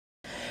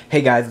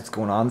Hey guys, what's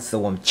going on?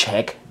 So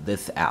check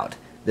this out.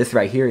 This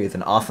right here is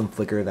an awesome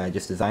flicker that I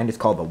just designed. It's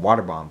called the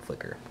Waterbomb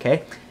flicker,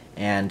 okay?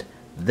 And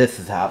this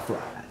is how it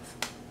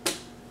flies.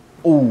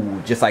 Ooh,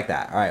 just like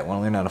that. Alright, want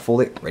to learn how to fold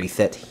it? Ready,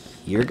 set,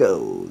 here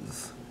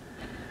goes.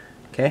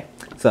 Okay,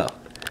 so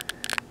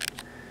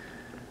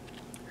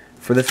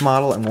for this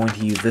model, I'm going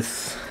to use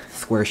this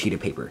square sheet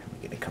of paper. Let me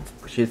get a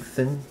comfortable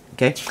position.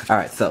 Okay,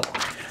 alright, so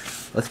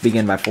let's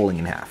begin by folding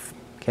in half.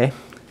 Okay,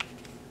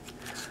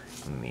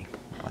 let me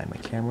line my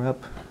camera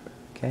up.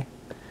 Okay,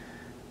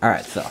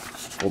 alright, so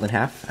fold in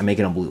half. I'm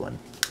making a blue one.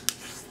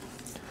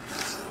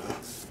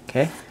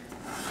 Okay,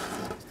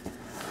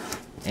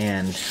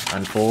 and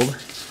unfold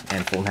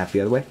and fold in half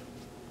the other way.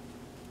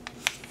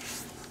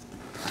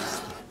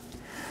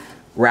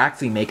 We're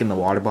actually making the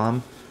water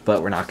bomb,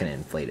 but we're not going to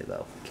inflate it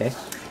though. Okay,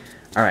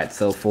 alright,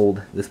 so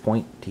fold this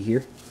point to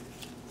here.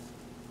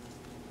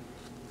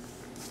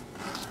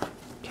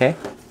 Okay,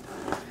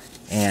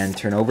 and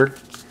turn over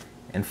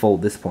and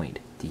fold this point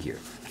to here.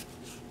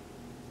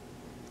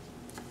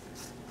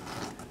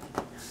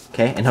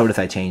 Okay, and notice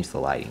I changed the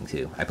lighting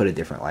too. I put a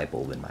different light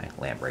bulb in my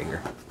lamp right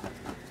here.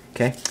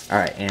 Okay,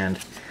 alright, and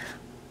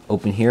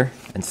open here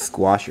and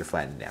squash or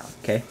flatten it down.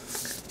 Okay,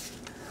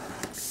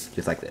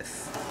 just like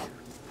this.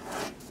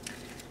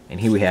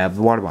 And here we have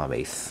the water bomb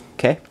base.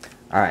 Okay,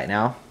 alright,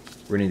 now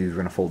we're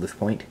gonna fold this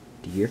point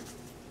to here.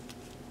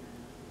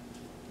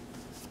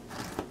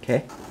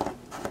 Okay,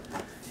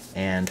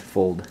 and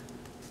fold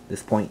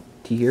this point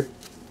to here.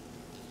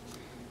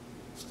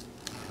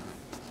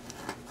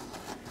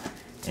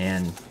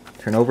 And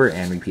turn over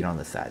and repeat on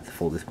this side. So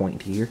fold this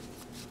point to here.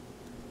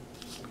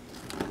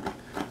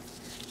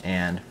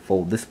 And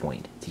fold this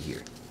point to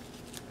here.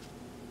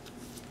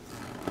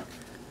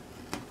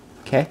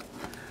 Okay?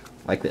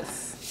 Like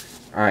this.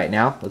 Alright,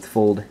 now let's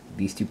fold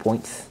these 2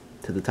 points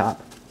to the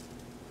top.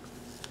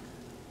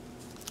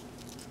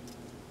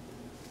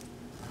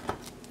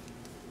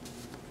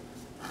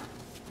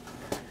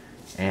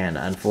 And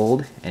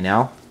unfold. And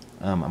now,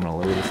 I'm going to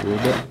lower this a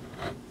little bit.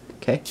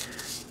 Okay?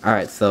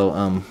 Alright,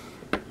 so,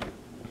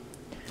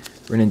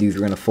 we're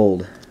going to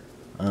fold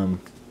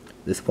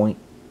this point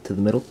to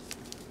the middle.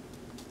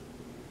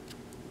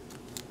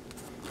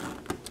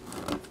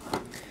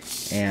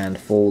 And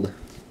fold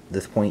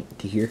this point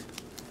to here.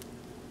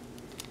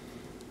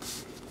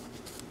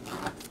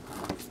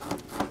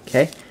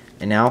 Okay,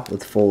 and now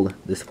let's fold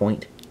this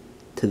point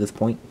to this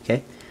point,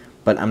 okay?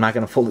 But I'm not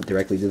going to fold it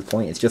directly to this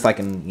point. It's just like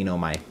in,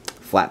 my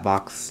flat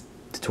box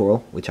tutorial,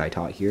 which I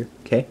taught here,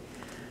 okay?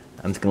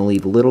 I'm just going to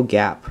leave a little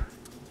gap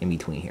in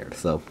between here,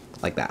 so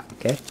like that,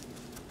 okay?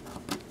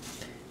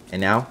 And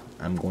now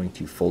I'm going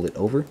to fold it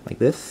over like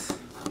this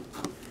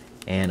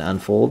and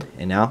unfold,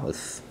 and now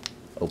let's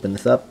open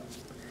this up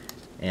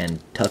and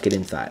tuck it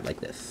inside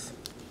like this.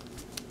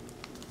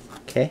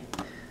 Okay,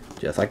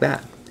 just like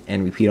that,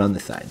 and repeat on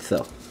this side.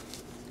 So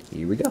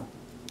here we go.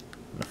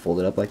 I'm gonna fold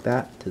it up like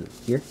that to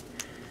here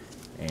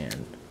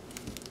and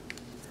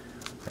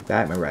like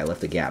that. Remember, I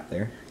left a gap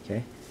there.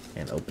 Okay,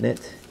 and open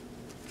it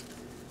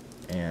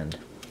and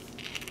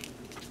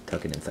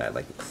tuck it inside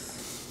like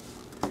this.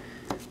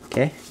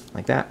 Okay,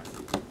 like that.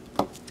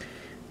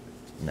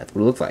 And that's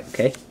what it looks like,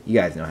 okay? You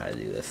guys know how to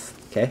do this,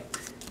 okay?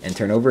 And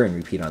turn over and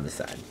repeat on this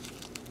side.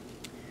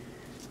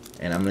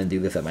 And I'm going to do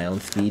this at my own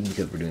speed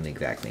because we're doing the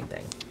exact same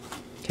thing,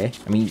 okay?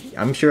 I mean,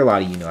 I'm sure a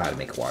lot of you know how to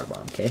make a water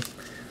bomb, okay?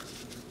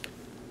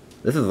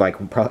 This is like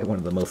probably one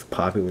of the most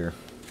popular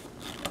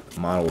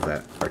models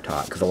that are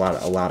taught because a lot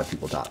of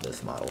people taught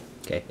this model,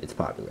 okay? It's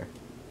popular.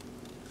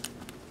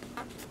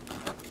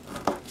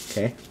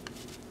 Okay?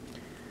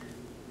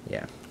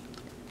 Yeah.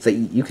 So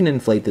you can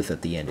inflate this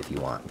at the end if you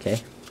want,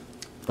 okay?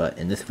 But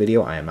in this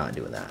video, I am not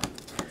doing that.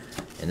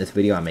 In this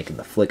video, I'm making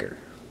the flicker,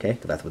 okay?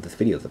 Because that's what this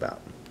video is about.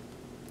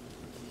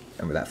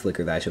 Remember that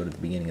flicker that I showed at the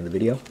beginning of the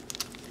video?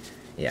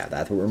 Yeah,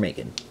 that's what we're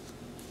making.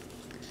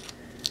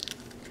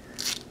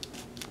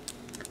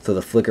 So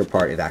the flicker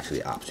part is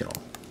actually optional,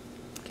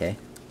 okay?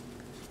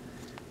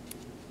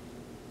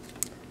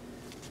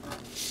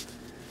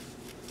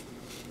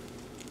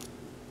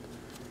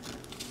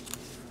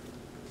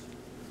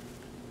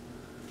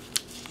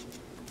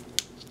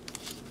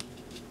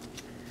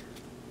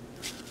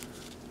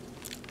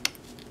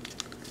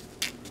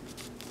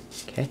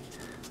 Okay,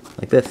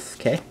 like this,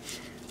 okay?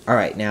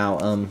 Alright, now,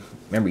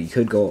 remember, you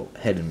could go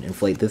ahead and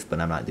inflate this, but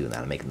I'm not doing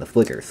that. I'm making the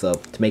flicker. So,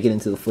 to make it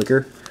into the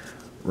flicker,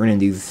 we're going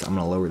to do this. I'm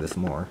going to lower this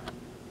more.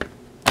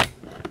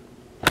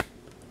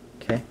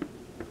 Okay?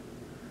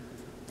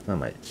 Oh,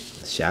 my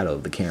shadow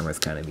of the camera is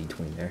kind of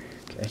between there.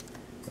 Okay?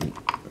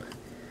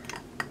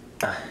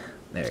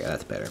 There we go,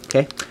 that's better.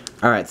 Okay?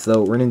 Alright, so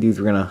what we're going to do is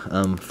we're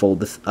going to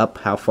fold this up.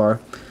 How far?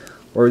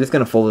 Or we're just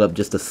going to fold it up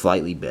just a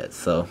slightly bit.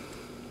 So,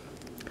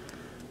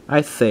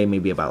 I'd say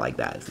maybe about like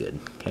that is good,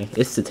 okay?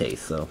 It's to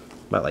taste, so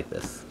about like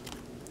this.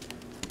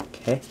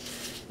 Okay,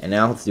 and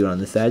now let's do it on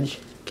this edge,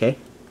 okay?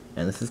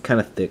 And this is kind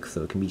of thick,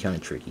 so it can be kind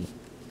of tricky.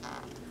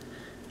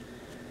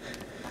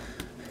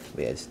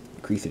 But yeah, just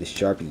crease it as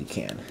sharp as you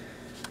can.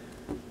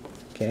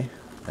 Okay,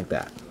 like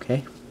that,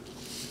 okay?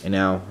 And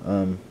now,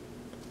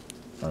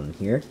 on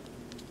here.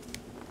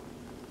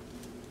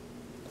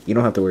 You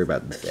don't have to worry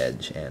about this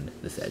edge and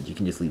this edge. You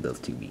can just leave those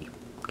two be,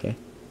 okay?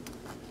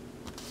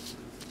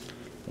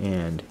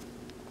 And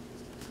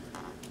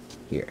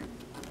here.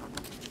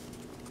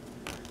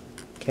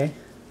 Okay,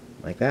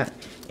 like that.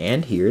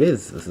 And here it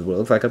is. This is what it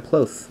looks like up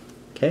close.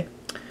 Okay?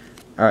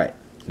 Alright,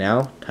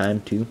 now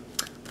time to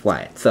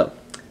fly it. So,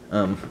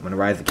 I'm going to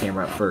rise the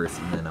camera up first,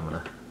 and then I'm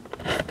going to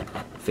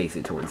face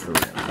it towards the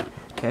rim.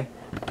 Okay?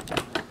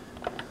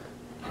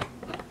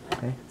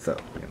 Okay, so,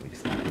 let me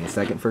just give me a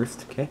second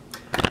first. Okay?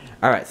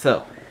 Alright,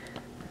 so,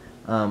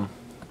 to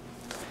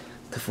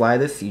fly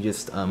this, you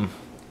just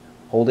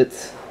hold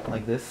it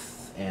like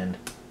this and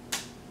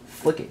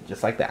flick it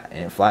just like that,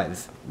 and it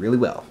flies really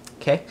well.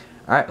 Okay?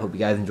 Alright, hope you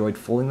guys enjoyed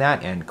folding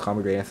that, and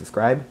comment, rate, and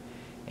subscribe,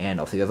 and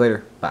I'll see you guys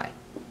later. Bye.